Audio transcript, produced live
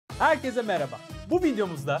Herkese merhaba. Bu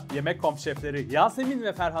videomuzda yemek şefleri Yasemin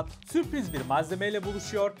ve Ferhat sürpriz bir malzemeyle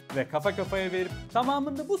buluşuyor ve kafa kafaya verip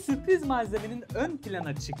tamamında bu sürpriz malzemenin ön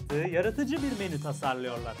plana çıktığı yaratıcı bir menü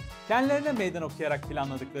tasarlıyorlar. Kendilerine meydan okuyarak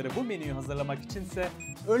planladıkları bu menüyü hazırlamak içinse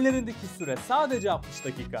önlerindeki süre sadece 60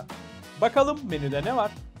 dakika. Bakalım menüde ne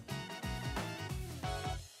var?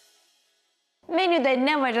 Menüde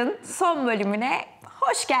Ne Var'ın son bölümüne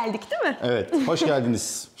hoş geldik değil mi? Evet, hoş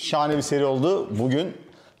geldiniz. Şahane bir seri oldu.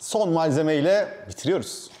 Bugün son malzemeyle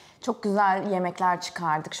bitiriyoruz. Çok güzel yemekler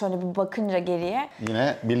çıkardık. Şöyle bir bakınca geriye.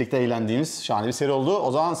 Yine birlikte eğlendiğimiz şahane bir seri oldu.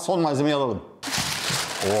 O zaman son malzemeyi alalım.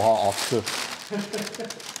 Oha, attı.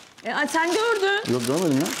 Sen gördün. Yok,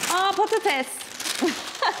 görmedim ya. Aa, patates.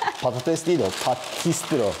 Patates değil o,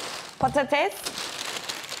 patistir o. Patates.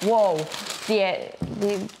 Wow diye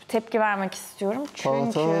bir tepki vermek istiyorum.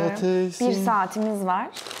 Çünkü Patatesi. bir saatimiz var.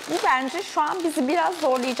 Bu bence şu an bizi biraz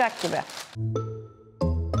zorlayacak gibi.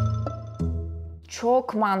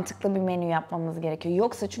 Çok mantıklı bir menü yapmamız gerekiyor.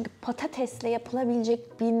 Yoksa çünkü patatesle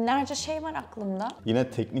yapılabilecek binlerce şey var aklımda. Yine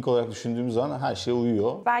teknik olarak düşündüğümüz zaman her şey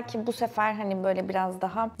uyuyor. Belki bu sefer hani böyle biraz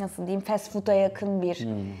daha nasıl diyeyim fast food'a yakın bir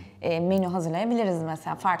menü hazırlayabiliriz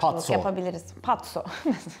mesela. Farklılık Patso. yapabiliriz. Patso.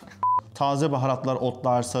 Taze baharatlar,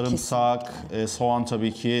 otlar, sarımsak, soğan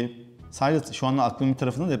tabii ki. Sadece şu anda aklımın bir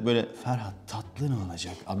tarafında da hep böyle Ferhat tatlı ne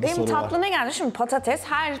olacak? Adlı Benim soru tatlı var. ne geldi? Şimdi patates,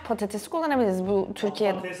 her patatesi kullanabiliriz bu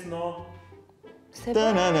Türkiye'de. Patates no.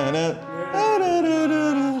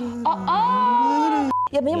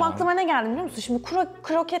 Ya benim aklıma ne geldi biliyor musun? Şimdi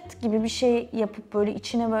kroket gibi bir şey yapıp böyle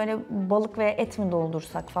içine böyle balık veya et mi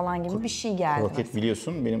doldursak falan gibi bir şey geldi. Kroket mesela.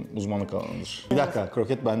 biliyorsun benim uzmanlık alanımdır. Bir dakika,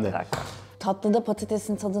 kroket bende. Tatlıda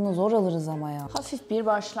patatesin tadını zor alırız ama ya. Hafif bir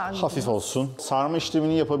başlangıç. Hafif olsun. Sarma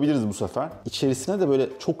işlemini yapabiliriz bu sefer. İçerisine de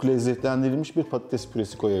böyle çok lezzetlendirilmiş bir patates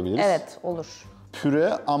püresi koyabiliriz. Evet, olur.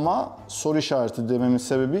 Püre ama soru işareti dememin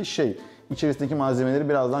sebebi içerisindeki malzemeleri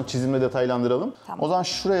birazdan çizimle detaylandıralım. Tamam. O zaman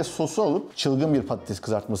şuraya sosu alıp çılgın bir patates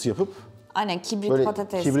kızartması yapıp Aynen, kibrit böyle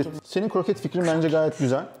patates gibi. Senin kroket fikrin bence gayet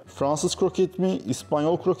güzel. Fransız kroket mi,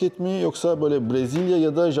 İspanyol kroket mi yoksa böyle Brezilya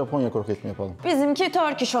ya da Japonya kroket mi yapalım? Bizimki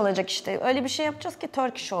Turkish olacak işte. Öyle bir şey yapacağız ki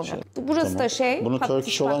Turkish olacak. Burası da Bunun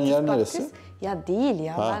Turkish olan yer neresi? Ya değil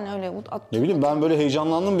ya, ben öyle Ne bileyim, ben böyle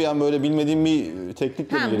heyecanlandım bir an, böyle bilmediğim bir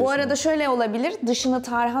teknikle mi bu geliyorsun? arada şöyle olabilir. Dışını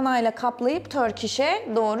tarhanayla kaplayıp Turkish'e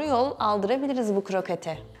doğru yol aldırabiliriz bu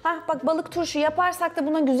krokete. Bak, balık turşu yaparsak da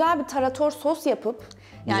buna güzel bir tarator sos yapıp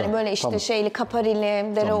yani Güzel, böyle işte tamam. şeyli,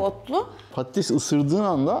 kaparili, dereotlu. Patates ısırdığın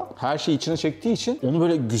anda her şeyi içine çektiği için onu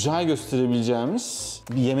böyle güzel gösterebileceğimiz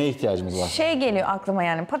bir yemeğe ihtiyacımız var. Şey geliyor aklıma,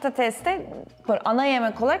 yani patateste böyle ana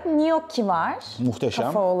yemek olarak gnocchi var. Muhteşem.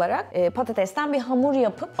 Kafa olarak. Patatesten bir hamur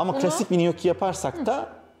yapıp Ama bunu... klasik bir gnocchi yaparsak da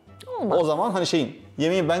Olmaz. o zaman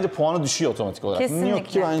yemeğin bence puanı düşüyor otomatik olarak. Kesinlikle.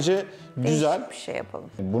 Gnocchi bence güzel. Değişik bir şey yapalım.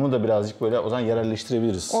 Bunu da birazcık böyle o zaman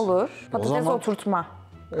yerelleştirebiliriz. Olur. Patates zaman- oturtma.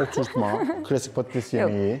 Oturtma, klasik patates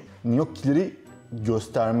yemeği. Gnocchi'leri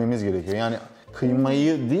göstermemiz gerekiyor. Yani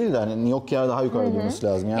kıymayı değil de hani gnocchi'ler daha yukarıda durması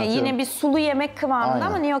lazım. Yani Yine bir sulu yemek kıvamında Aynen.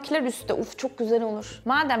 ama gnocchi'ler üstte. Uf, çok güzel olur.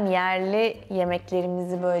 Madem yerli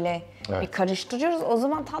yemeklerimizi böyle Evet. bir karıştırıyoruz, o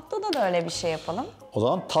zaman tatlıda da öyle bir şey yapalım. O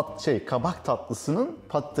zaman kabak tatlısının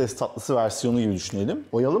patates tatlısı versiyonu gibi düşünelim.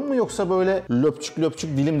 Oyalım mı yoksa böyle löpçük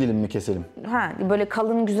löpçük dilim dilim mi keselim? Böyle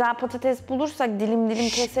kalın güzel patates bulursak dilim dilim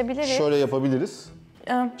kesebiliriz. Şöyle yapabiliriz.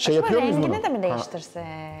 Acaba yapıyor muyuz rengini bunu? de mi değiştirsek?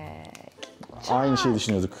 Aynı şeyi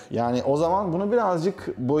düşünüyorduk. Yani o zaman bunu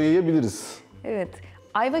birazcık boyayabiliriz. Evet.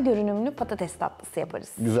 Ayva görünümlü patates tatlısı yaparız.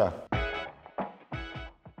 Güzel.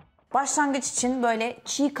 Başlangıç için böyle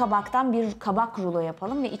çiğ kabaktan bir kabak rulo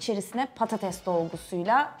yapalım ve içerisine patates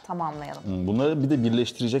dolgusuyla tamamlayalım. Bunları bir de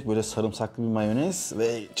birleştirecek böyle sarımsaklı bir mayonez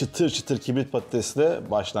ve çıtır çıtır kibrit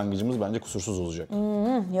patatesle başlangıcımız bence kusursuz olacak.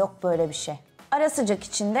 Yok böyle bir şey. Ara sıcak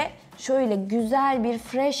içinde şöyle güzel bir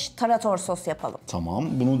fresh tarator sos yapalım. Tamam.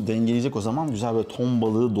 Bunu dengeleyecek o zaman güzel böyle ton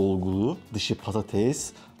balığı dolgulu, dışı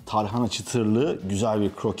patates, tarhana çıtırlı, güzel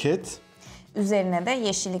bir kroket. Üzerine de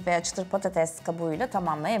yeşillik veya çıtır patates kabuğuyla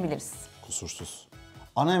tamamlayabiliriz. Kusursuz.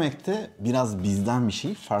 Ana yemekte biraz bizden bir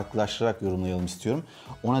şey farklılaştırarak yorumlayalım istiyorum.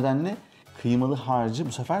 O nedenle kıymalı harcı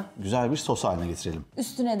bu sefer güzel bir sos haline getirelim.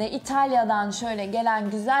 Üstüne de İtalya'dan şöyle gelen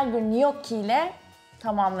güzel bir gnocchi ile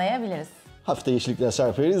tamamlayabiliriz. Hafif de yeşillikler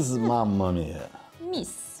serperiz. Mamma mia.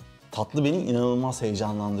 Mis. Tatlı beni inanılmaz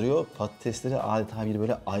heyecanlandırıyor. Patatesleri adeta bir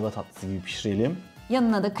böyle ayva tatlısı gibi pişirelim.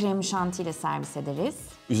 Yanına da krem şanti ile servis ederiz.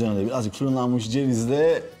 Üzerine de birazcık fırınlanmış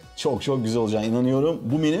cevizle çok çok güzel olacağına inanıyorum.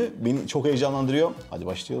 Bu menü beni çok heyecanlandırıyor. Hadi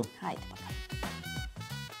başlayalım. Haydi bakalım.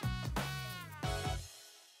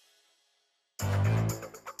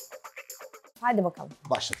 Hadi bakalım.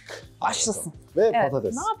 Başladık. Başlasın. Ve Evet,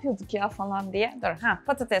 patates. ne yapıyorduk ya falan diye. Dur,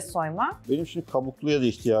 patates soyma. Benim şimdi kabukluya da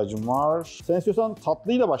ihtiyacım var. Sen istiyorsan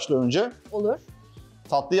tatlıyla başla önce. Olur.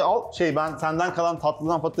 Tatlıyı al. Ben senden kalan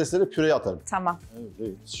tatlıdan patatesleri püreye atarım. Tamam.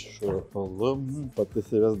 Evet, şöyle yapalım.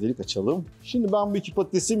 Patatesi biraz delik açalım. Şimdi ben bu iki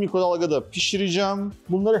patatesi mikrodalgada pişireceğim.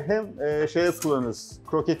 Bunları hem şeye kullanırız.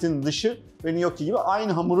 Kroketin dışı ve gnocchi gibi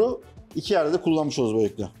aynı hamuru iki yerde de kullanmış oluruz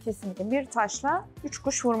böylelikle. Kesinlikle. Bir taşla 3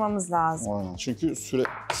 kuş vurmamız lazım. Aynen. Çünkü süre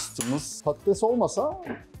kısıtımız. Patates olmasa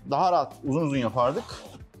daha rahat uzun uzun yapardık.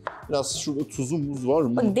 Biraz şurada tuzumuz var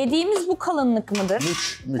mı? Bak, dediğimiz bu kalınlık mıdır?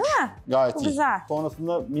 Mük. Değil mi? Gayet Bu iyi. güzel.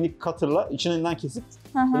 Sonrasında minik cutter'la içinden kesip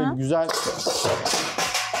Hı hı. böyle güzel...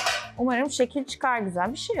 Umarım şekil çıkar,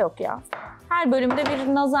 güzel bir şey yok ya. Her bölümde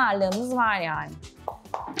bir nazarlığımız var yani.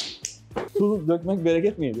 Tuz dökmek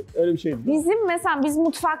bereket miydi? Öyle bir şeydi. Biz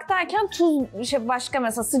mutfaktayken başka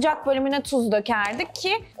mesela sıcak bölümüne tuz dökerdik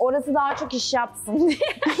ki orası daha çok iş yapsın diye.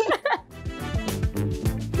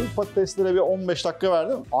 İlk patateslere bir 15 dakika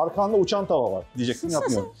verdim. Arkanda uçan tava var diyeceksin,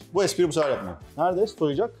 yapmıyorum. Bu espriyi bu sefer yapmıyorum. Nerede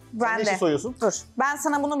soyacak? Ben Sen ne de. için soyuyorsun? Dur, ben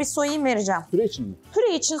sana bunu bir soyayım vereceğim. Püre için mi?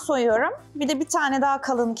 Püre için soyuyorum. Bir tane daha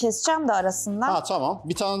kalın keseceğim de arasından. Ha tamam.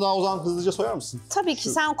 Bir tane daha o zaman hızlıca soyar mısın? Tabii ki.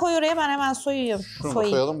 Sen koy oraya, ben hemen soyayım. Şunu da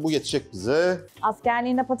koyalım. Bu yetecek bize.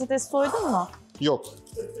 Askerliğinde patates soydun mu? Yok.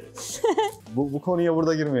 bu konuya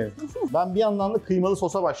burada girmeyelim. Ben bir yandan da kıymalı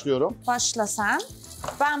sosa başlıyorum. Başla sen.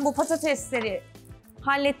 Ben bu patatesleri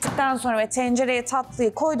hallettikten sonra ve tencereye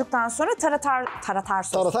tatlıyı koyduktan sonra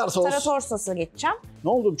tarator sosu geçeceğim. Ne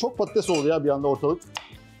oldu? Çok patates oldu ya bir anda ortalık.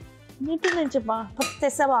 Neden acaba?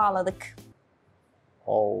 Patatese bağladık.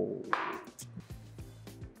 Oo.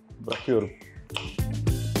 Bırakıyorum.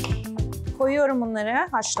 Koyuyorum bunları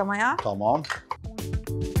haşlamaya. Tamam.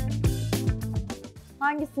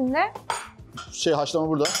 Hangisinde? Haşlama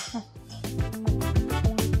burada.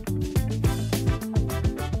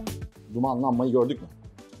 Dumanlanmayı gördük mü?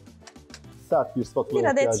 Sert bir spatula Bir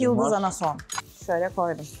adet ihtiyacım yıldız var. anason. Şöyle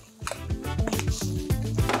koydum.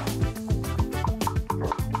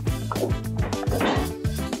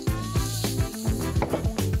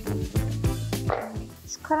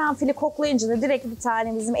 Şu karanfili koklayınca da direkt bir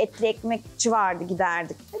tane bizim etli ekmekçi vardı,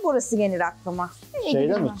 giderdik. Burası gelir aklıma.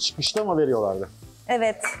 Şeyde mi? Çıkışta mı veriyorlardı?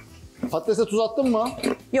 Evet. Patatese tuz attın mı?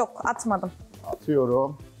 Yok, atmadım.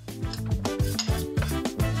 Atıyorum.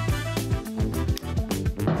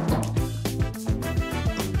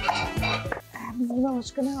 Biz buna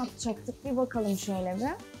başka ne atacaktık? Bir bakalım şöyle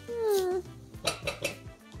bir.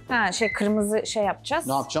 Kırmızı yapacağız.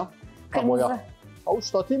 Ne yapacaksın? Kırmızı. Boya.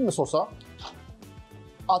 Avuç da atayım mı sosa?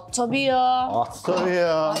 At tabii ya. At tabii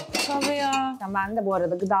ya. Tabii ya. Ben de bu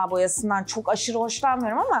arada gıda boyasından çok aşırı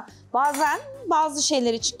hoşlanmıyorum ama bazen bazı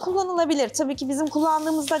şeyler için kullanılabilir. Tabii ki bizim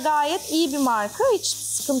kullandığımızda gayet iyi bir marka. Hiç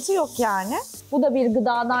sıkıntı yok yani. Bu da bir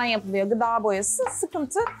gıdadan yapılıyor. Gıda boyası.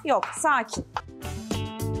 Sıkıntı yok. Sakin.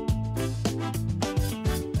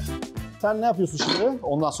 Sen ne yapıyorsun şimdi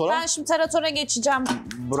ondan sonra? Ben şimdi taratora geçeceğim.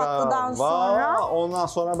 Tatlıdan sonra. Ondan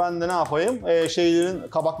sonra ben de ne yapayım?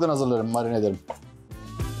 Kabaklarını hazırlarım, marine ederim.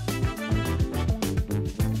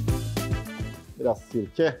 Biraz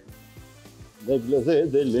sirke. Degleze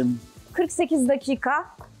edelim. 48 dakika.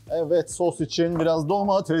 Evet, sos için biraz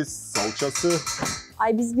domates salçası.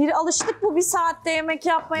 Ay biz alıştık bu bir saatte yemek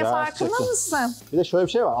yapmaya, Gerçekten. farkında mısın? Bir de şöyle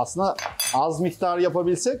bir şey var. Aslında az miktar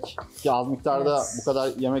yapabilsek ki az miktarda Evet. bu kadar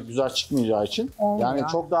yemek güzel çıkmayacağı için. Olmuyor. Yani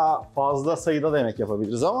çok daha fazla sayıda da yemek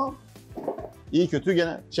yapabiliriz ama iyi kötü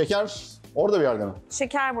gene şeker orada bir yerde mi?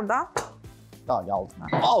 Şeker burada. Tamam aldım.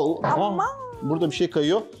 Al. Ama Burada bir şey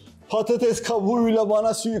kayıyor. Patates kabuğuyla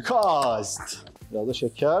bana suikast. Biraz da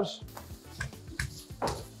şeker.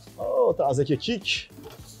 Oo, taze kekik.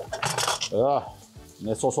 Ah,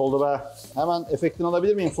 ne sos oldu be. Hemen efektini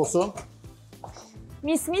alabilir miyim sosun?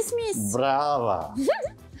 mis. Bravo.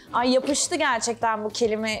 Ay yapıştı gerçekten bu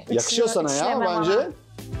kelime. Yakışıyor sana ya üçleme bence.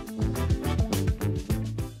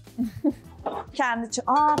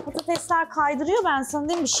 bana. Patatesler kaydırıyor, ben sana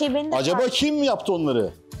diyeyim bir şey beni de Acaba kim yaptı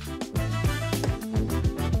onları?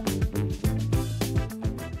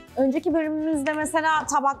 Önceki bölümümüzde mesela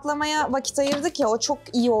tabaklamaya vakit ayırdık ya, o çok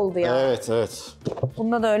iyi oldu ya. Evet.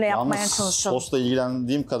 Bunda da öyle yapmaya Yalnız çalışalım. sosla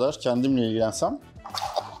ilgilendiğim kadar kendimle ilgilensem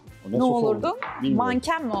Ne sos olurdu? oldu bilmiyorum.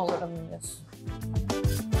 Manken mi olurum diyorsun?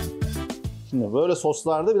 Şimdi böyle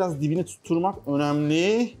soslarda biraz dibini tutturmak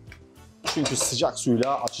önemli. Çünkü sıcak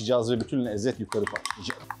suyla açacağız ve bütün lezzet yukarı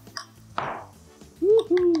patlayacak.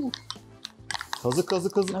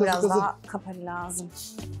 Kazı. Biraz daha kapari lazım.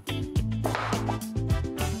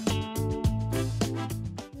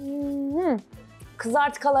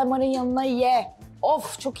 Kızart kalamarın yanına ye.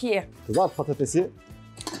 Of çok iyi. Kızart patatesi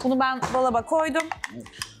Bunu ben dolaba koydum.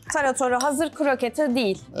 Taratoru hazır, krokete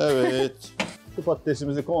değil. Evet. Şu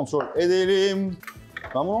patatesimizi kontrol edelim.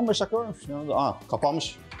 Ben bunu 15 dakika varmış. Aa,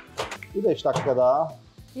 kapanmış. Bir 5 dakika daha.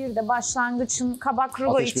 Bir de başlangıçın kabak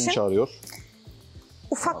rulo Ateş beni için çağırıyor.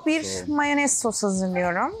 ufak bir mayonez sos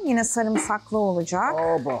hazırlıyorum. Yine sarımsaklı olacak.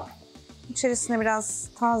 Oba. İçerisine biraz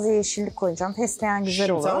taze yeşillik koyacağım. Fesleğen güzel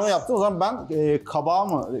Şimdi olur. sen onu yaptın, o zaman ben kabağı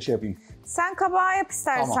mı şey yapayım? Sen kabağı yap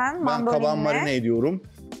istersen. Tamam. Ben mandolinle. kabağı marine ediyorum.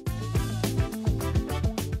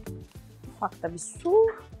 Ufak da bir su.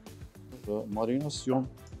 Marinasyon.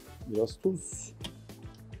 Biraz tuz.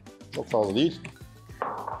 Çok fazla değil.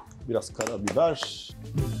 Biraz karabiber.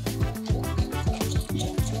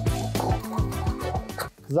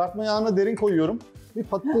 Kızartma yağını derin koyuyorum. Bir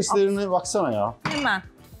patateslerine baksana ya. Hemen.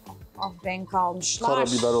 Ah, renk almışlar.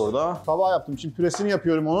 Karabiber orada. Tabağı yaptım. Şimdi püresini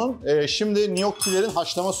yapıyorum onun. Şimdi gnocchilerin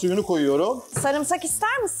haşlama suyunu koyuyorum. Sarımsak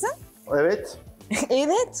ister misin? Evet.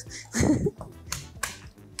 Evet.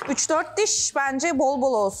 3-4 diş bence bol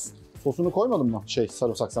bol olsun. Sosunu koymadın mı?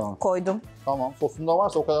 Sarımsak zamanı. Koydum. Tamam. Sosunda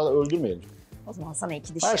varsa o kadar da öldürmeyelim. O zaman sana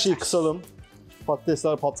 2 diş Her şeyi yeter. kısalım.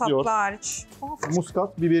 Patatesler patlıyor. Tatlı hariç.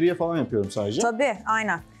 Muskat, biberiye falan yapıyorum sadece. Tabii,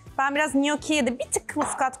 aynen. Ben biraz gnocchi'ye de bir tık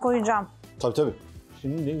muskat koyacağım. Tabii.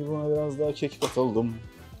 Şimdi buna biraz daha kekik atalım.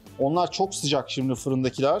 Onlar çok sıcak şimdi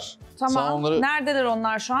fırındakiler. Tamam. Sen onları Neredeler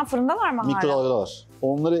onlar şu an? Fırındalar mı hala? mikrodalgadalar.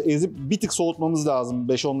 Onları ezip bir tık soğutmamız lazım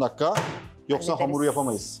 5-10 dakika. Yoksa Hallederiz. hamuru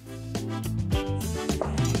yapamayız.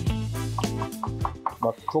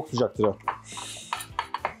 Bak çok sıcaktır ha.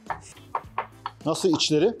 Nasıl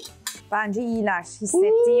içleri? Bence iyiler.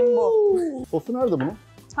 Hissettiğim bu. Sosu nerede bunun?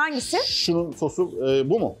 Hangisi? Şunun sosu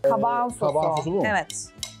bu mu? Kabağın sosu. Kabağın sosu bu mu? Evet.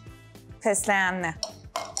 Fesleğenli.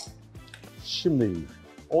 Şimdi iyi.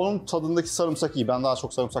 Onun tadındaki sarımsak iyi. Ben daha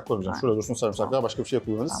çok sarımsak koymayacağım. Şurada dursun sarımsaklar, başka bir şey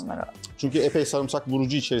kullanırız. Çünkü epey sarımsak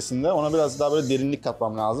vurucu içerisinde. Ona biraz daha böyle derinlik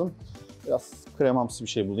katmam lazım. Biraz kremamsı bir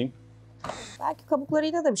şey bulayım. Belki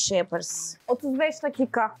kabuklarıyla da bir şey yaparız. 35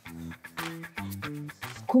 dakika.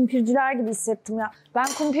 Kumpirciler gibi hissettim ya. Ben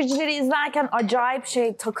kumpircileri izlerken acayip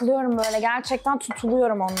takılıyorum böyle. Gerçekten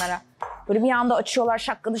tutuluyorum onlara. Böyle bir anda açıyorlar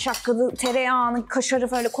şakkıdı tereyağını,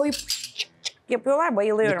 kaşarı böyle koyup çık çık yapıyorlar.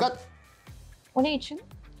 Bayılıyorum. Dikkat! O ne için?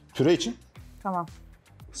 Püre için. Tamam.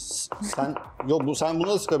 Sen bunu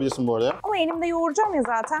da sıkabilirsin bu arada. Ama elimde yoğuracağım ya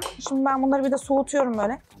zaten. Şimdi ben bunları bir de soğutuyorum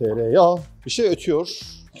böyle. Tereyağı. Bir şey ötüyor.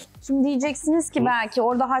 Şimdi diyeceksiniz ki belki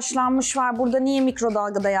orada haşlanmış var. Burada niye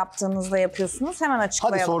mikrodalgada yaptığınızda yapıyorsunuz? Hemen Hadi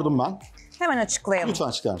açıklayalım. sordum ben. Hemen açıklayalım. Lütfen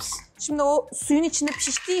açıklar mısın? Şimdi o suyun içinde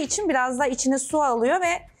piştiği için biraz daha içine su alıyor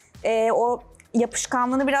ve o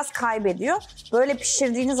yapışkanlığını biraz kaybediyor. Böyle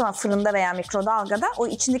pişirdiğiniz zaman fırında veya mikrodalgada o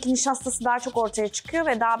içindeki nişastası daha çok ortaya çıkıyor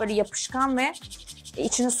ve daha böyle yapışkan ve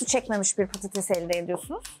içine su çekmemiş bir patates elde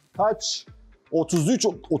ediyorsunuz. Kaç?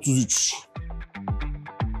 33.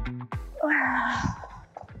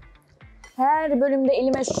 Her bölümde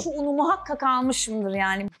elime şu unu muhakkak almışımdır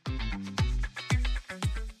yani.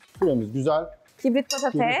 Püremiz güzel. Kibrit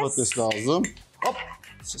patates. Kibrit patates lazım. Hop.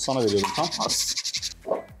 Sana veriyorum tam.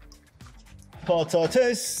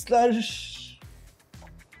 Patatesler.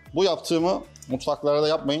 Bu yaptığımı mutfaklarda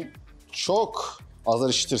yapmayın. Çok azar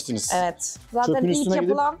işitirsiniz. Evet. Zaten Çöpün ilk üstüne gidip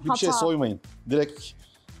yapılan bir şey hata. soymayın. Direkt.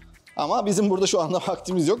 Ama bizim burada şu anda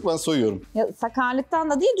vaktimiz yok. Ben soyuyorum. Ya, sakarlıktan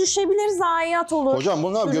da değil, düşebilir, zayiat olur. Hocam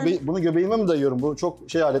bunu göbeğime mi dayıyorum? Bu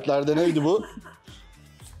çok aletlerden neydi bu?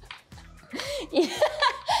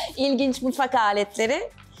 İlginç mutfak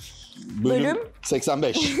aletleri. Bölüm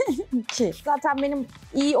 85. 2. Zaten benim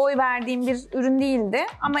iyi oy verdiğim bir ürün değildi.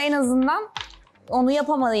 Ama en azından onu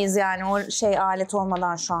yapamalıyız yani o alet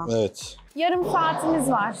olmadan şu an. Evet. Yarım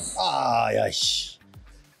saatimiz var. Ay.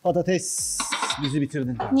 Patates bizi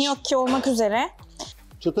bitirdin. Gnocchi olmak üzere.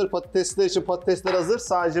 Çıtır patatesler için patatesler hazır.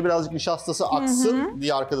 Sadece birazcık nişastası aksın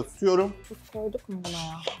diye arkada tutuyorum. Tuz koyduk mu buna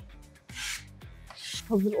ya?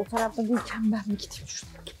 Hazır o tarafta değilken ben mi gideyim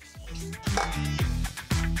şurada?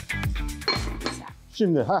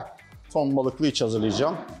 Şimdi ton balıklı iç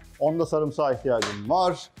hazırlayacağım. Onda sarımsağa ihtiyacım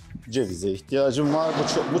var. Cevize ihtiyacım var.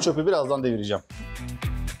 Bu çöpü birazdan devireceğim.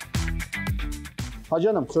 Ha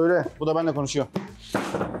canım söyle. Bu da benimle konuşuyor.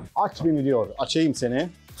 Aç beni diyor. Açayım seni.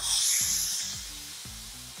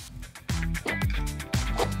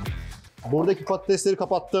 Buradaki patatesleri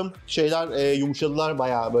kapattım. Yumuşadılar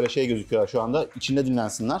bayağı böyle gözüküyor şu anda. İçinde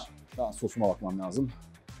dinlensinler. Daha sosuma bakmam lazım.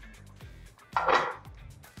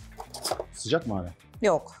 Sıcak mı hala?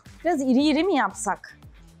 Yok. Biraz iri mi yapsak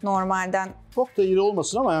normalden? Çok da iri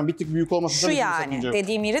olmasın ama yani bir tık büyük olmasın. Şu yani.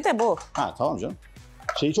 Dediğim iri de bu. Ha tamam canım.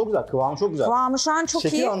 Çok güzel. Kıvamı çok güzel. Kıvamı şu an çok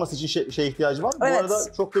Şekil iyi. alması için ihtiyacı var. Evet. Bu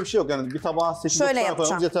arada çok da bir şey yok. Yani bir tabağa 8-9 Şöyle tane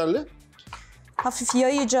koymamız yeterli. Hafif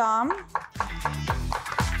yayacağım.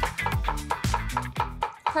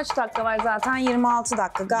 Kaç dakika var zaten? 26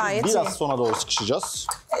 dakika. Gayet iyi. Biraz sona doğru sıkışacağız.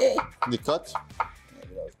 Dikkat.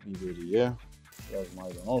 Biraz biberiye, biraz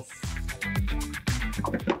maydanoz.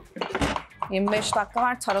 25 dakika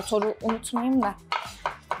var. Taratoru unutmayayım da.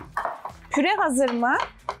 Püre hazır mı?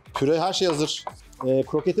 Püre her şey hazır.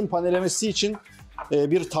 Kroketin panelemesi için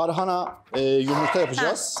bir tarhana yumurta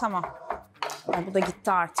yapacağız. Tamam. Ay, bu da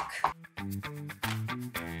gitti artık.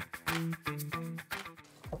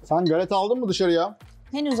 Sen galeta aldın mı dışarıya?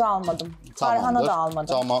 Henüz almadım. Tarhana da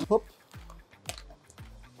almadım. Tamam. Hop.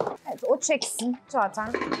 Evet, o çeksin.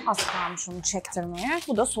 Zaten az kalmış onu çektirmeye.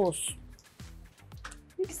 Bu da sos.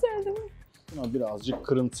 Ne güzel değil mi? Buna birazcık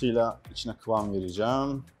kırıntıyla içine kıvam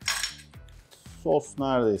vereceğim. Sos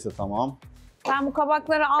neredeyse tamam. Ben bu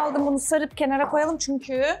kabakları aldım. Bunu sarıp kenara koyalım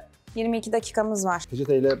çünkü 22 dakikamız var.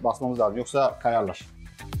 Peçeteyle basmamız lazım yoksa kayarlar.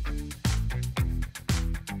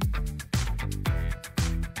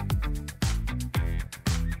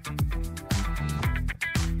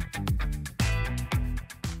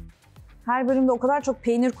 Her bölümde o kadar çok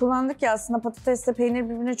peynir kullandık ki aslında patatesle peynir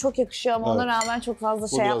birbirine çok yakışıyor ama ona rağmen çok fazla Bu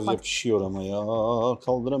şey biraz yapmadık. yapışıyor ama ya.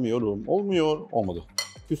 Kaldıramıyorum. Olmuyor. Olmadı.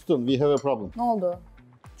 Houston, we have a problem. Ne oldu?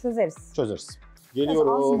 Çözeriz. Çözeriz. Biraz az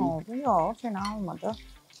Geliyorum. mı oldu? Yok, fena olmadı.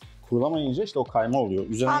 Kurulamayınca işte o kayma oluyor.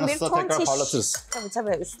 Üzerine Tam bir nasılsa tekrar tontiş. parlatırız.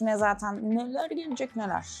 Tabii üstüne zaten neler gelecek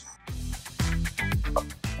neler.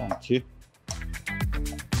 Sanki.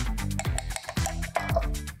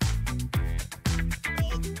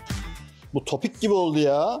 Bu topik gibi oldu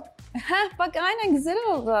ya. Heh, bak aynen güzel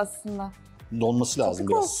oldu aslında. Donması lazım Topik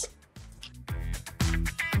biraz. olsun.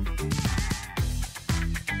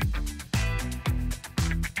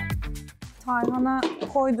 Tarhana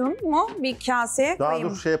koydun mu? Bir kaseye Daha koyayım.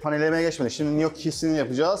 dur panelemeye geçmedi. Şimdi gnocchi'sini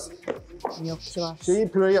yapacağız. Gnocchi var.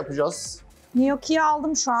 Püre yapacağız. Gnocchi'yi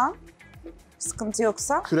aldım şu an. Sıkıntı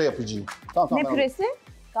yoksa. Püre yapıcıyım. Tamam, Ne ben püresi?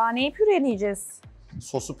 Daha neyi püreleyeceğiz?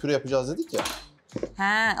 sosu püre yapacağız dedik ya.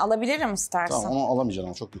 He, alabilirim istersen. Tamam onu alamayacaksın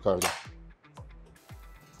ama çok yukarıda.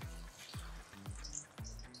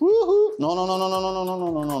 No no no no no no no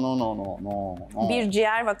no no no no no no no. Bir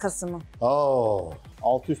ciğer vakası mı? Oo.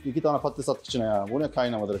 Altı üstü 2 tane patates attık içine ya. Bu ne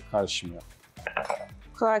kaynamadır kardeşim ya.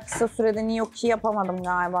 Bu kadar kısa sürede gnocchi yapamadım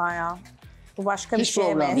galiba ya. Bu başka bir Hiç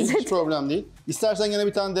şeye problem değil, hiç benzedi. problem değil. İstersen gene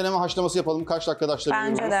bir tane deneme haşlaması yapalım. Kaç dakikada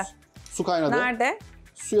haşlayabiliyoruz? Bence de. Su kaynadı. Nerede?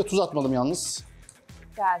 Suya tuz atmadım yalnız.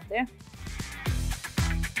 Geldi.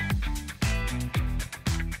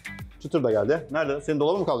 Çıtır da geldi. Nerede? Senin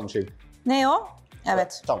dolabı mı kaldı bir şey? Ne o?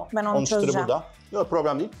 Evet. Tamam. Ben onu Onun çıtırı çözeceğim. burada. Yok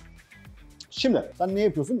problem değil. Şimdi sen ne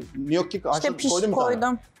yapıyorsun? Gnocchi İşte haşladın, koydun mu bir tane?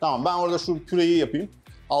 koydum. Tamam ben orada şu püreyi yapayım.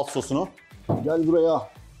 Alt sosunu. Gel buraya.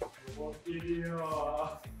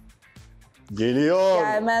 Geliyor.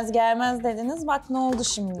 Gelmez dediniz. Bak ne oldu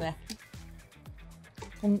şimdi.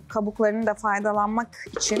 Bunun kabuklarını da faydalanmak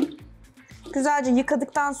için güzelce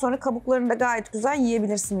yıkadıktan sonra kabuklarını da gayet güzel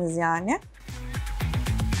yiyebilirsiniz yani.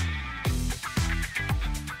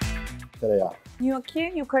 Tereyağı.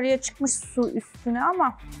 Gnocchi yukarıya çıkmış su üstüne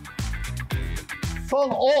ama Son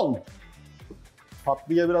 10.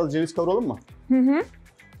 Tatlıya biraz ceviz kavuralım mı?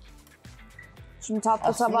 şimdi tatlı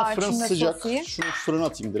Aslında tabağı fırın içinde sıcak. sosu. Şunu fırına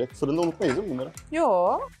atayım direkt. Fırında unutmayız değil mi bunları?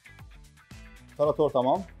 Yo. Tarator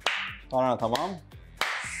tamam. Tarhana tamam.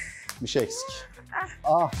 Bir şey eksik.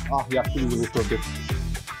 Yaktı bizi bu kroket.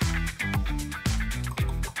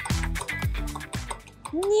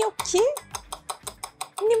 Gnocchi.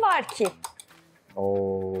 Ne var ki?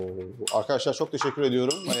 Oo. Arkadaşlar çok teşekkür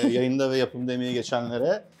ediyorum yayında ve yapımda emeği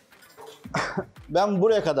geçenlere. Ben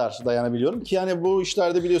buraya kadar dayanabiliyorum ki yani bu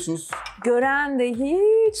işlerde biliyorsunuz. Gören de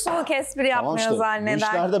hiç soğuk espri Tamam yapmıyor bu zanneder.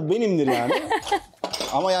 işlerde benimdir yani.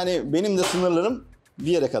 Ama yani benim de sınırlarım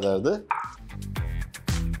bir yere kadardı.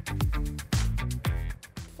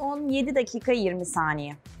 Son 7 dakika 20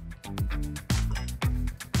 saniye.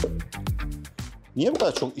 Niye bu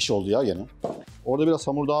kadar çok iş oldu ya gene? Orada biraz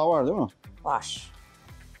hamur daha var değil mi? Var.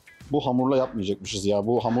 Bu hamurla yapmayacakmışız ya.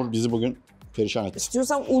 Bu hamur bizi bugün perişan etti.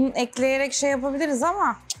 İstiyorsan un ekleyerek şey yapabiliriz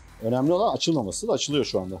ama Önemli olan açılmaması da açılıyor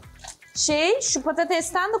şu anda. şu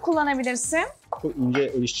patatesten de kullanabilirsin. Çok ince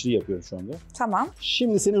el işçiliği yapıyorum şu anda. Tamam.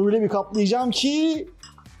 Şimdi seni öyle bir kaplayacağım ki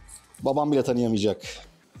babam bile tanıyamayacak.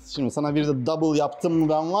 Şimdi sana bir de double yaptım mı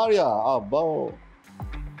ben var ya. Abba.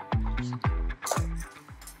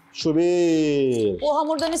 Şu bir. O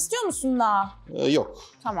hamurdan istiyor musun daha? Yok.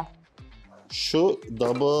 Tamam. Şu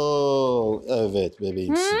double. Evet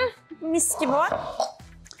bebeğimsin. Mis gibi var.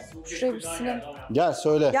 Şuraya bir silelim. Gel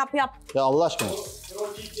söyle. Yap. Ya Allah aşkına.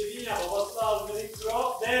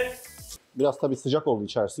 Biraz tabii sıcak oldu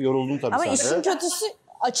içerisi. Yoruldun tabii Ama sen de. işin kötüsü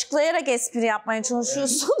açıklayarak espri yapmaya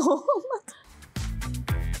çalışıyorsun. Olmadı.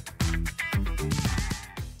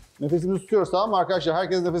 Nefesimizi tutuyoruz, tamam mı arkadaşlar?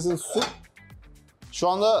 Herkes nefesini tutsun. Şu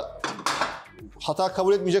anda hata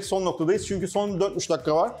kabul etmeyecek son noktadayız. Çünkü son 4-3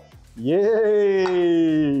 dakika var.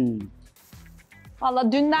 Yeeey!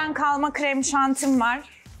 Valla dünden kalma krem şantim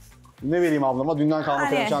var. Ne vereyim ablama? Dünden kalma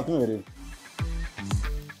krem şanti mi vereyim?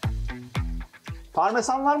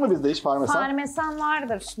 Parmesan var mı bizde hiç parmesan? Parmesan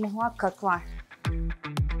vardır. Muhakkak var.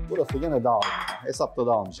 Burası gene dağıldı. Hesapta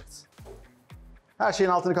dağılmayacaktı. Her şeyin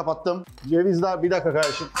altını kapattım. Cevizler bir dakika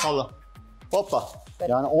kardeşim. Salla. Hoppa.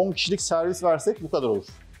 Yani 10 kişilik servis versek bu kadar olur.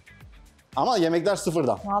 Ama yemekler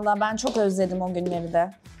sıfırdan. Valla ben çok özledim o günleri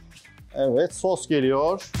de. Evet, sos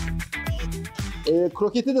geliyor.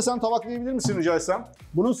 Kroketi de sen tabaklayabilir misin rica etsem?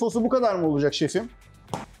 Bunun sosu bu kadar mı olacak şefim?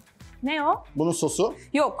 Ne o? Bunun sosu.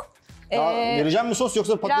 Yok. Vereceğim mi sos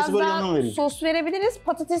yoksa patatesi böyle yanına mı vereyim? Sos verebiliriz.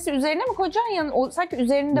 Patatesi üzerine mi koyacaksın? Sanki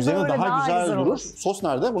üzerinde Üzerine böyle daha güzel durur. olur. Sos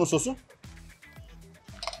nerede? Bunun sosu?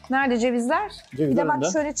 Nerede cevizler? Cevizler bir de bak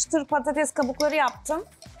önde. şöyle çıtır patates kabukları yaptım.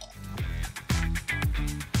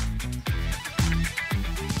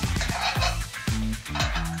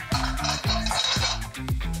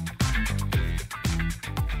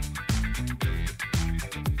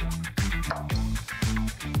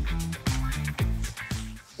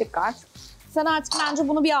 Dikkat. Sen artık bence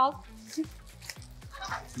bunu bir al.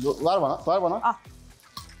 Ver bana, ver bana. Al.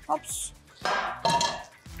 Hops.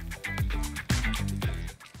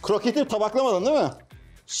 Kroketi tabaklamadın değil mi?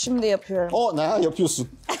 Şimdi yapıyorum. O ne yapıyorsun?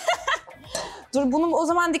 Dur bunu o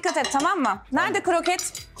zaman dikkat et, tamam mı? Nerede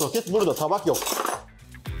kroket? Kroket burada, tabak yok.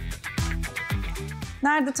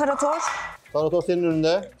 Nerede tarator? Tarator senin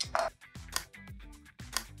önünde.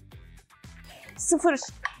 0.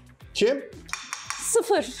 Kim?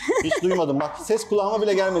 0. Hiç duymadım. Bak ses kulağıma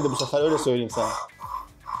bile gelmedi bu sefer, öyle söyleyeyim sana.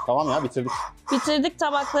 Tamam ya, bitirdik. Bitirdik,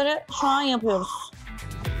 tabakları şu an yapıyoruz.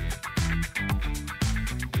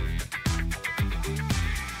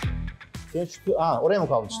 Senin oraya mı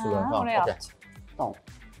kaldı çıtı? Tamam, oraya okey. attım. Tamam.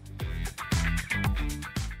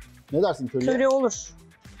 Ne dersin köriye? Köri olur.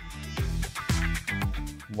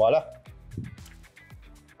 Voilà.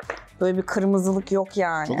 Böyle bir kırmızılık yok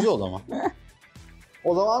yani. Çok güzel oldu ama.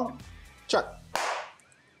 O zaman çak.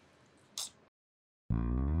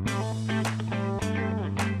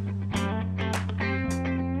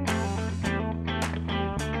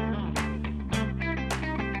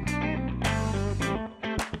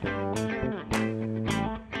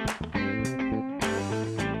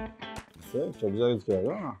 Çok güzel gözüküyor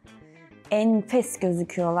değil mi? Enfes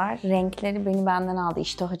gözüküyorlar. Renkleri beni benden aldı.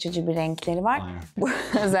 İştah açıcı bir renkleri var. Aynen. Bu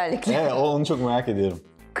özellikle. Evet, onu çok merak ediyorum.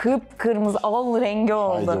 Kıpkırmızı al rengi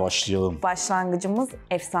oldu. Haydi başlayalım. Başlangıcımız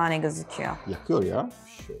efsane gözüküyor. Yakıyor ya.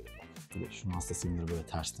 Şöyle. Şunun hastasıyımdır böyle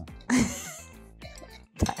tersten.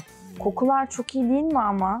 Kokular çok iyi değil mi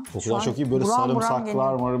ama? Kokular çok iyi. Böyle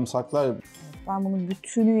sarımsaklar, marımsaklar. Ben bunu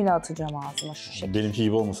bütünüyle atacağım ağzıma şu şekilde. Benimki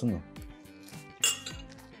gibi olmasın da.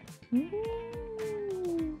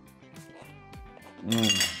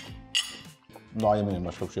 Daha yemeyelim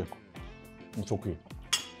başka bir şey. Bu çok iyi.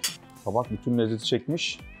 Kabak bütün lezzeti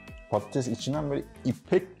çekmiş. Patates içinden böyle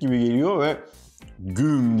ipek gibi geliyor ve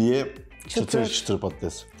güm diye çıtır çıtır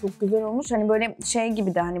patates. Çok güzel olmuş. Hani böyle şey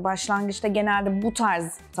gibi de hani başlangıçta genelde bu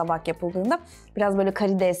tarz tabak yapıldığında biraz böyle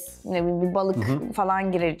karides, ne bileyim bir balık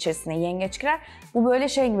falan girer içerisine, yengeç girer. Bu böyle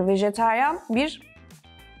şey gibi vejetaryen bir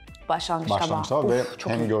başlangıç tabağı. Ve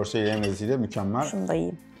çok hem iyi. görsel hem lezzetiyle mükemmel. Şunu da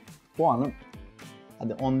yiyeyim. Puanım,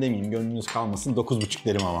 hadi 10 demeyeyim, gönlünüz kalmasın, 9,5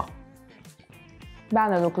 derim ama.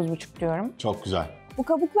 Ben de 9,5 diyorum. Çok güzel. Bu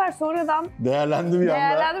kabuklar sonradan Değerlendi bir anda.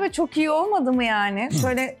 değerlendi ve çok iyi olmadı mı yani?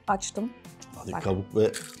 Şöyle açtım. Hadi Bak. kabuk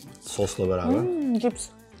ve sosla beraber. Cips.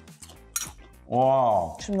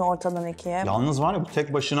 Wow. Şimdi ortadan ikiye. Yalnız var ya, bu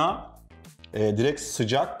tek başına direkt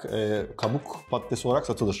sıcak kabuk patates olarak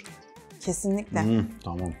satılır. Kesinlikle.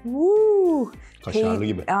 Tamam. Woo. Kaşarlı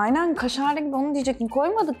gibi. Aynen kaşarlı gibi, onu diyecektim.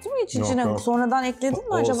 Koymadık değil mi hiç Yok, içine? yok. Sonradan ekledin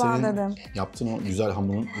mi acaba senin dedim. yaptığın o güzel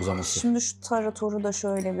hamurun uzaması. Şimdi şu taratoru da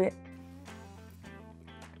şöyle bir...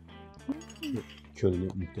 Körili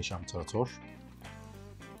muhteşem tarator.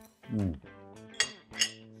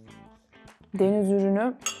 Deniz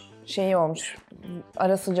ürünü şey olmuş.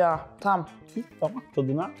 Ara sıcağı tam. Damak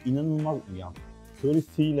tadına inanılmaz uyan.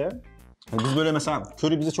 Körisiyle, biz böyle mesela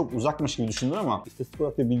köri bize çok uzakmış gibi düşünülür ama istatistik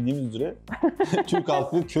olarak da bildiğimiz üzere Türk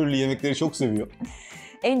halkı körili yemekleri çok seviyor.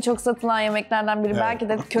 En çok satılan yemeklerden biri belki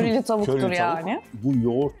de körili tavuktur Körili yani. tavuk, bu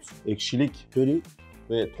yoğurt, ekşilik, köri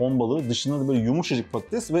ve ton balığı, dışında da böyle yumuşacık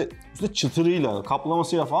patates ve üstüne çıtırıyla,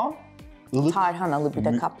 kaplamasıyla falan ılık. Tarhanalı bir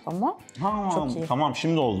de kaplama. Çok iyi. Tamam,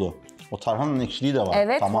 şimdi oldu. O tarhananın ekşiliği de var.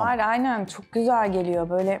 Evet tamam. var aynen, çok güzel geliyor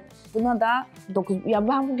böyle. Buna da 9. Ya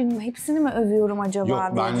ben bugün hepsini mi övüyorum acaba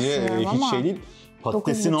Yok, diye bence düşünüyorum hiç ama. şey değil.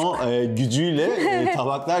 Patatesin o gücüyle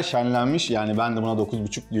tabaklar şenlenmiş. Yani ben de buna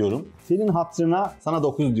 9,5 diyorum. Senin hatırına sana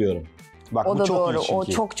 9 diyorum. Bak O bu da çok doğru. iyi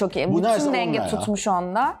çünkü. O çok iyi. Bu Bütün denge tutmuş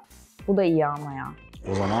onda. Bu da iyi ama ya.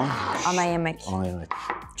 O zaman Ana yemek. ana yemek.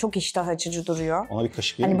 Çok iştah açıcı duruyor. Ona bir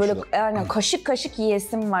kaşık Hani vereyim böyle yani kaşık kaşık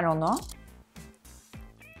yiyesim var onu.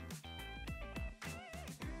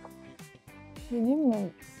 Değil mi?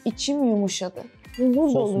 İçim yumuşadı. Huzur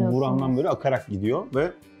Sos doluyorsun. buramdan böyle akarak gidiyor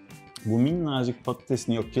ve bu minnacık patates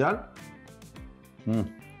gnocchiler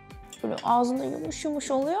Böyle ağzında yumuş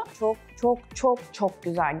yumuş oluyor. Çok çok çok çok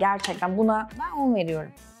güzel. Gerçekten buna ben 10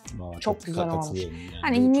 veriyorum. Çok güzel olmuş. Yani.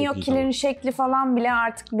 Hani gnocchilerin şekli falan bile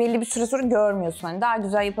artık belli bir süre sonra görmüyorsun. Hani daha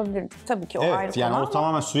güzel yapabilirdik. Tabii ki o ayrı Evet yani konu o ama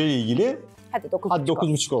tamamen süreyle ilgili. hadi 9,5 Hadi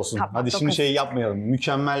 9,5 olsun. Tamam, Hadi şimdi 9. şey yapmayalım.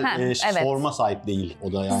 Mükemmel Evet. forma sahip değil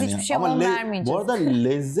o da yani. hiçbir şeye Ama 10 vermeyeceğiz. bu arada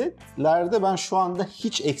lezzetlerde ben şu anda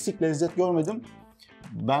hiç eksik lezzet görmedim.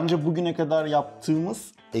 Bence bugüne kadar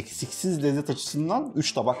yaptığımız eksiksiz lezzet açısından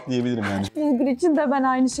 3 tabak diyebilirim yani. Bulgur için de ben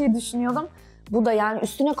aynı şeyi düşünüyordum. Bu da yani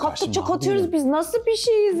üstüne kattıkça Karşıma katıyoruz değil. biz nasıl bir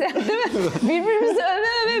şeyiz ya değil mi? Birbirimizi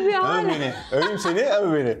öve öve bir Öv hal. beni. Öveyim seni,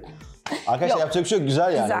 öv beni. Arkadaşlar Yok. yapacak bir şey yok.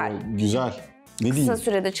 Güzel yani. Güzel. Ne Kısa diyeyim?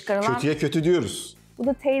 sürede çıkarılan. Kötüye kötü diyoruz. Bu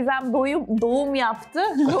da teyzem doğum yaptı.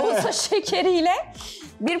 Loğusa şekeriyle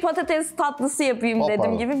bir patates tatlısı yapayım Hoppa.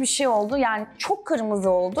 dedim gibi bir şey oldu. Yani çok kırmızı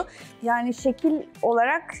oldu. Yani şekil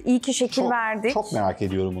olarak iyi ki şekil verdik. Çok merak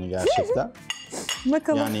ediyorum bunu gerçekten.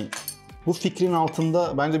 Bakalım. Yani bu fikrin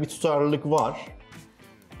altında bence bir tutarlılık var.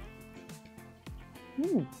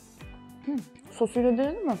 Sosuyla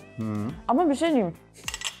denedin mi? Hı. Ama bir şey diyeyim.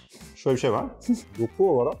 Şöyle bir şey var.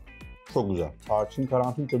 Doku olarak çok güzel. Tarçın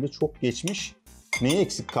karanfil tadı çok geçmiş. Neyi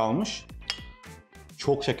eksik kalmış?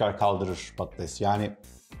 Çok şeker kaldırır patates. Yani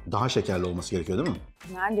daha şekerli olması gerekiyor değil mi?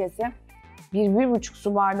 Neredeyse 1-1,5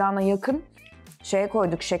 su bardağına yakın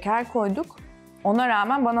şeker koyduk. Ona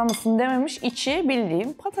rağmen bana mısın dememiş, içi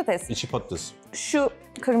bildiğim patates. İçi patates. Şu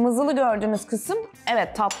kırmızılı gördüğünüz kısım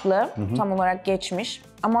evet tatlı, tam olarak geçmiş.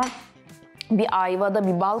 Ama bir ayvada,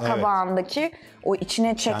 bir bal Evet. kabağındaki o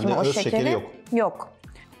içine çekme Kendi o öz şekeri şekeri yok. yok.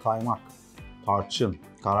 Kaymak, tarçın,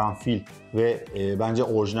 karanfil ve bence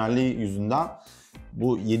orijinalliği yüzünden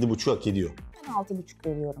bu 7,5 hak ediyor. Ben 6,5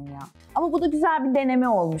 veriyorum ya. Ama bu da güzel bir deneme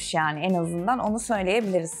olmuş yani en azından onu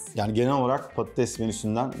söyleyebiliriz. Yani genel olarak patates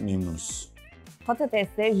menüsünden memnunuz.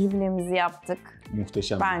 Patatesle jübilemizi yaptık.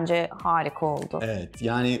 Muhteşem. Bence harika oldu. Evet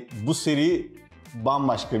yani bu seri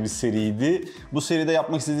bambaşka bir seriydi. Bu seride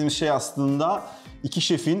yapmak istediğimiz şey aslında iki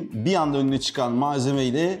şefin bir anda önüne çıkan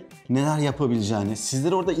malzemeyle neler yapabileceğini,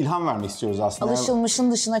 sizlere orada ilham vermek istiyoruz aslında.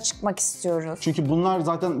 Alışılmışın dışına çıkmak istiyoruz. Çünkü bunlar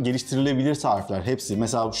zaten geliştirilebilir tarifler hepsi.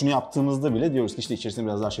 Mesela şunu yaptığımızda bile diyoruz ki işte içerisine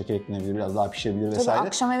biraz daha şeker eklenebilir, biraz daha pişebilir Tabii vesaire.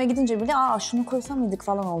 akşam eve gidince bile şunu koysam mıydık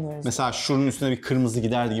falan oluyoruz. Mesela şunun üstüne bir kırmızı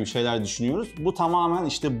giderdi gibi şeyler düşünüyoruz. Bu tamamen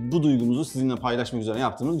işte bu duygumuzu sizinle paylaşmak üzere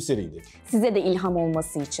yaptığımız bir seriydi. Size de ilham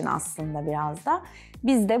olması için aslında biraz da.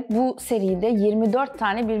 Biz de bu seride 24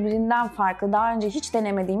 tane birbirinden farklı, daha önce hiç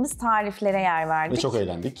denemediğimiz tariflere yer verdik. Ve çok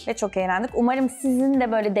eğlendik. Ve çok eğlendik. Umarım sizin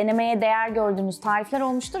de böyle denemeye değer gördüğünüz tarifler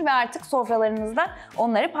olmuştur ve artık sofralarınızda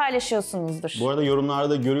onları paylaşıyorsunuzdur. Bu arada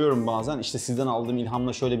yorumlarda görüyorum bazen işte sizden aldığım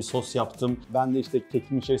ilhamla şöyle bir sos yaptım. Ben de işte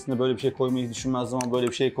kekin içerisinde böyle bir şey koymayı düşünmezdim ama böyle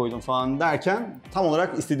bir şey koydum falan derken tam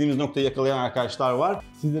olarak istediğimiz noktayı yakalayan arkadaşlar var.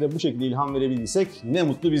 Sizlere bu şekilde ilham verebildiysek ne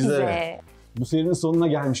mutlu bizlere. Bu serinin sonuna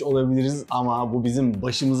gelmiş olabiliriz ama bu bizim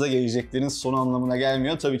başımıza geleceklerin sonu anlamına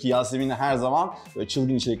gelmiyor. Tabii ki Yasemin'le her zaman böyle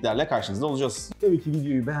çılgın içeriklerle karşınızda olacağız. Tabii ki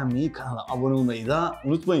videoyu beğenmeyi, kanala abone olmayı da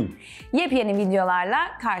unutmayın. Yepyeni videolarla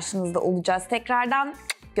karşınızda olacağız tekrardan.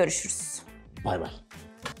 Görüşürüz. Bay bay.